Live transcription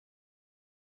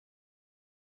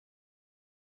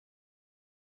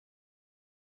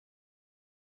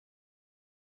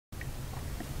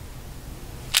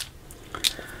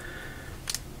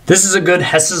This is a good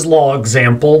Hess's law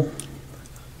example.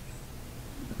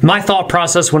 My thought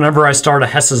process whenever I start a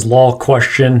Hess's law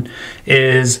question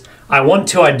is I want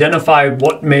to identify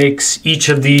what makes each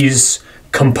of these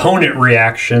component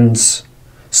reactions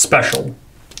special.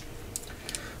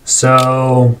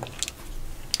 So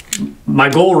my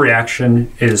goal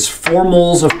reaction is 4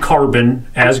 moles of carbon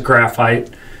as graphite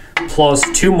plus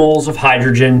 2 moles of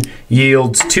hydrogen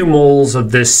yields 2 moles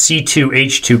of this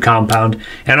C2H2 compound,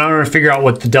 and I'm going to figure out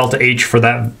what the delta H for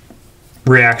that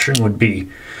reaction would be.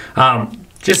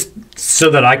 Just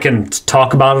so that I can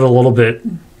talk about it a little bit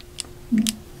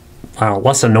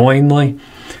less annoyingly.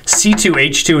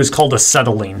 C2H2 is called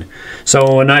acetylene.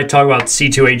 So when I talk about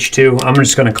C2H2, I'm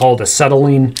just going to call it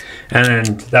acetylene, and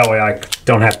then that way I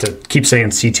don't have to keep saying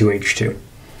C2H2.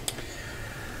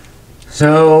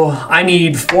 So I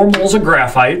need 4 moles of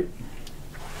graphite.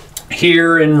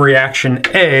 Here in reaction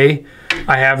A,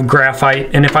 I have graphite,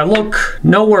 and if I look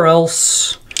nowhere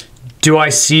else do I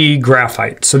see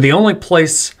graphite. So the only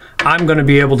place I'm going to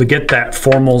be able to get that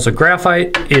 4 moles of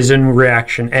graphite is in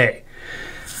reaction A.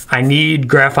 I need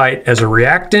graphite as a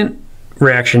reactant.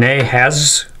 Reaction A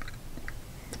has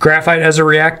graphite as a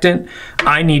reactant.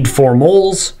 I need 4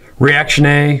 moles. Reaction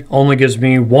A only gives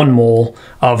me 1 mole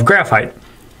of graphite.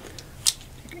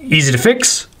 Easy to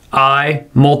fix. I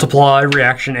multiply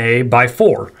reaction A by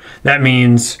 4. That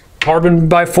means carbon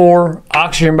by 4,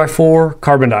 oxygen by 4,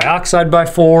 carbon dioxide by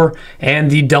 4, and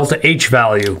the delta H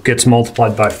value gets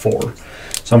multiplied by 4.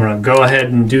 So I'm going to go ahead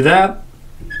and do that.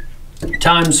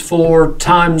 Times 4,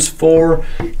 times 4,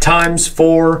 times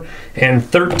 4, and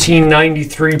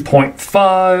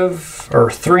 1393.5, or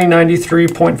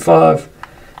 393.5,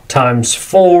 times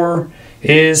 4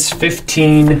 is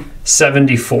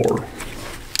 1574.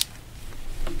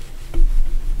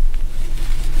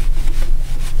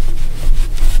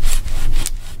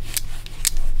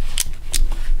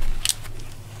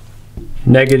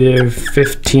 Negative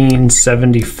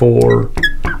 1574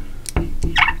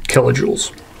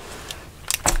 kilojoules.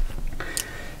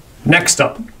 Next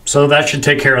up, so that should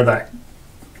take care of that.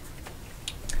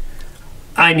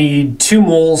 I need 2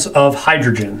 moles of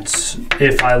hydrogens.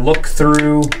 If I look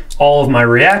through all of my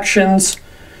reactions,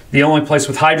 the only place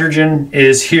with hydrogen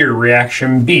is here,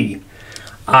 reaction B.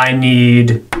 I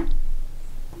need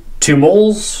 2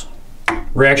 moles.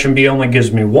 Reaction B only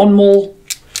gives me 1 mole.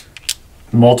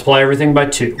 Multiply everything by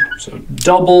 2. So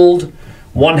doubled,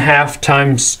 1/2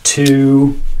 times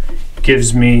 2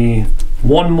 gives me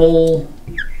 1 mole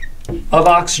of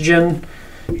oxygen,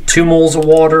 2 moles of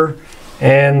water,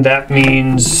 and that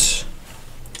means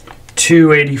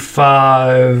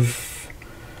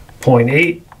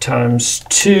 285.8 times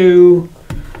 2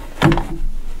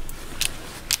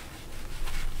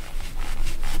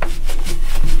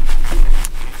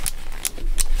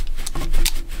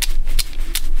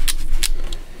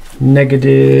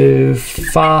 negative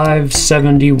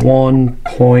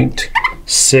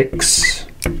 571.6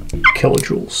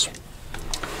 kilojoules.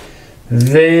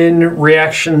 Then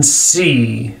reaction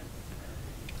C.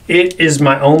 It is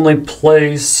my only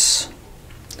place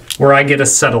where I get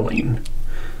acetylene.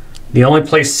 The only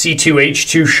place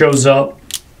C2H2 shows up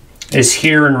is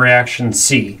here in reaction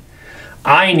C.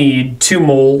 I need 2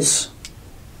 moles.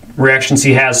 Reaction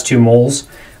C has 2 moles.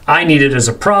 I need it as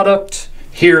a product.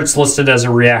 Here it's listed as a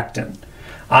reactant.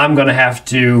 I'm going to have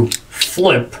to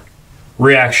flip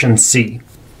reaction C.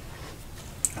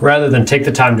 Rather than take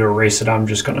the time to erase it, I'm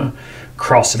just going to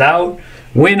cross it out.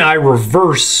 When I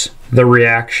reverse the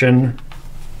reaction,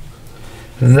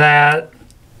 that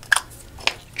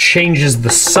changes the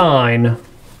sign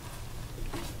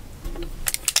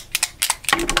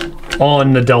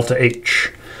on the delta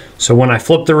H. So when I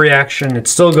flip the reaction,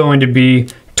 it's still going to be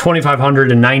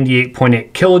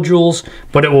 2598.8 kilojoules,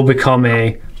 but it will become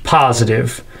a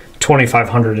positive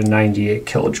 2598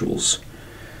 kilojoules.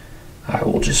 I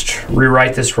will just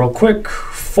rewrite this real quick.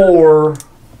 4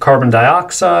 carbon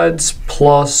dioxides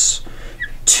plus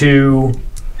 2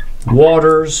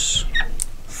 waters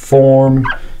form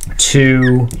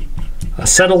 2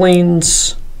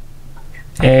 acetylenes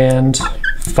and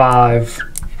 5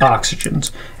 oxygens.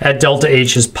 At delta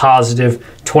H is positive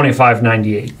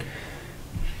 2598.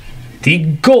 The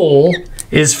goal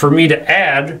is for me to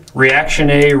add reaction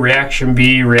A, reaction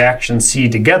B, reaction C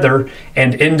together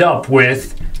and end up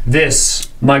with this,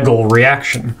 my goal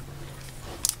reaction.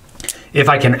 If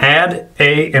I can add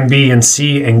A and B and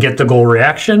C and get the goal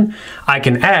reaction, I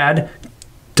can add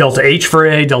delta H for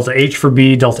A, delta H for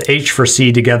B, delta H for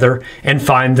C together and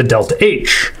find the delta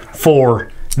H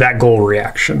for that goal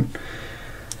reaction.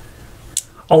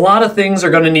 A lot of things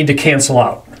are going to need to cancel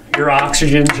out. Your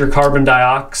oxygens, your carbon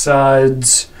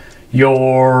dioxides,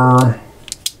 your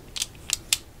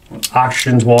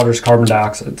oxygens, waters, carbon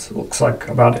dioxides. It looks like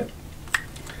about it.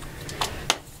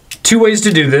 Two ways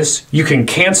to do this. You can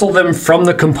cancel them from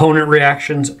the component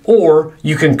reactions, or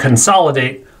you can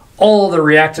consolidate all of the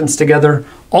reactants together,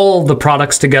 all of the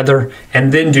products together,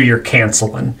 and then do your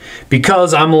canceling.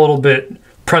 Because I'm a little bit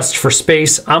pressed for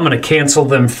space, I'm going to cancel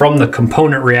them from the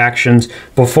component reactions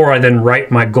before I then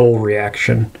write my goal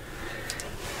reaction.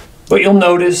 But you'll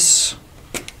notice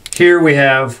here we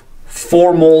have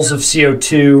 4 moles of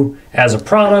CO2 as a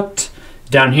product.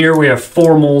 Down here we have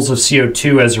 4 moles of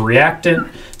CO2 as a reactant,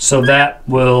 so that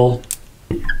will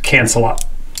cancel out.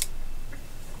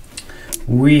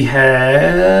 We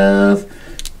have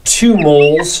 2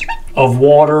 moles of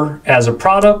water as a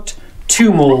product,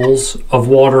 2 moles of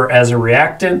water as a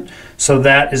reactant, so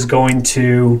that is going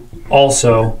to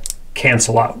also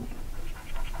cancel out.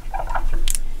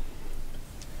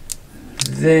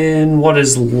 Then what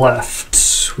is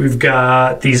left? We've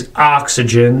got these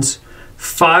oxygens,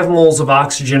 5 moles of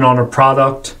oxygen on a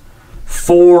product,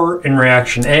 4 in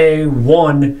reaction A,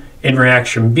 1 in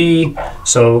reaction B,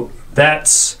 so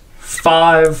that's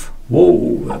 5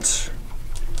 moles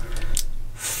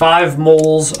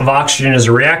of oxygen as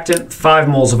a reactant, 5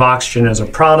 moles of oxygen as a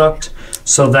product,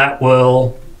 so that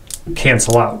will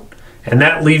cancel out. And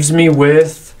that leaves me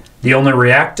with the only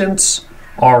reactants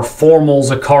are 4 moles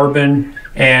of carbon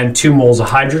and 2 moles of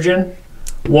hydrogen.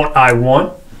 What I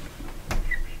want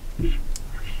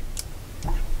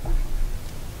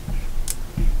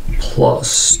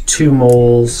plus 2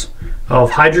 moles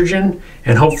of hydrogen,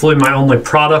 and hopefully my only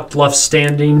product left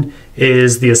standing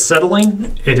is the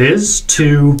acetylene. It is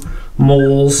 2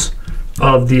 moles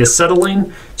of the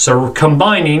acetylene. So we're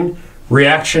combining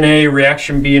reaction A,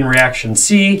 reaction B, and reaction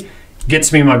C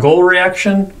gets me my goal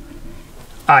reaction.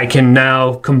 I can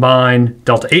now combine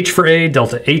delta H for A,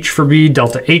 delta H for B,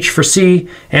 delta H for C,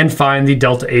 and find the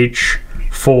delta H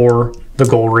for the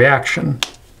goal reaction.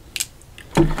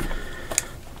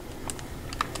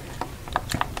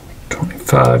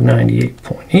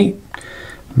 2598.8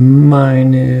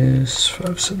 minus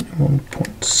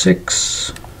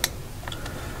 571.6.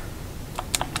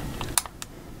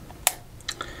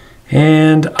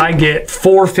 And I get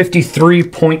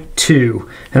 453.2,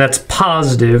 and that's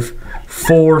positive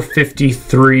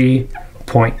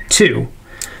 453.2.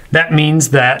 That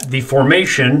means that the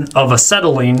formation of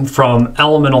acetylene from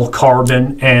elemental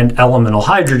carbon and elemental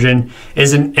hydrogen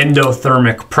is an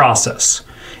endothermic process.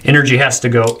 Energy has to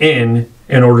go in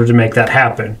order to make that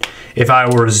happen. If I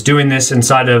was doing this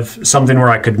inside of something where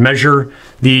I could measure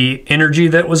the energy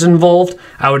that was involved,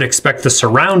 I would expect the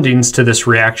surroundings to this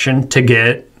reaction to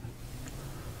get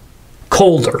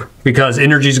colder because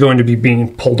energy is going to be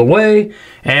being pulled away,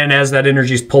 and as that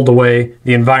energy is pulled away,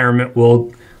 the environment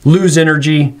will lose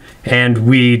energy, and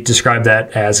we describe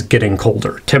that as getting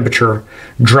colder, temperature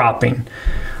dropping.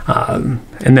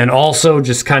 And then also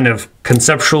just kind of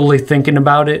conceptually thinking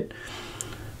about it,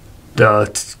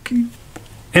 the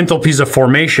enthalpies of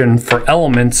formation for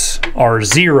elements are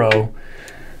 0.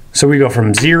 So we go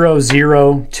from 0,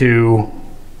 0 to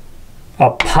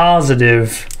a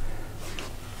positive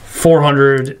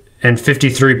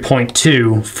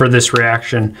 453.2 for this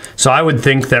reaction. So I would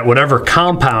think that whatever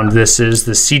compound this is,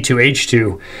 the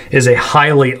C2H2, is a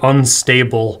highly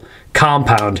unstable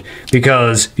compound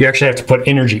because you actually have to put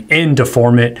energy in to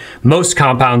form it. Most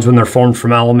compounds, when they're formed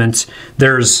from elements,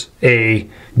 there's a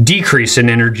decrease in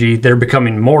energy. They're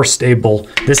becoming more stable.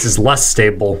 This is less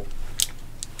stable.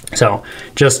 So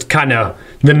just kind of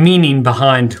the meaning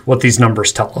behind what these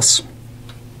numbers tell us.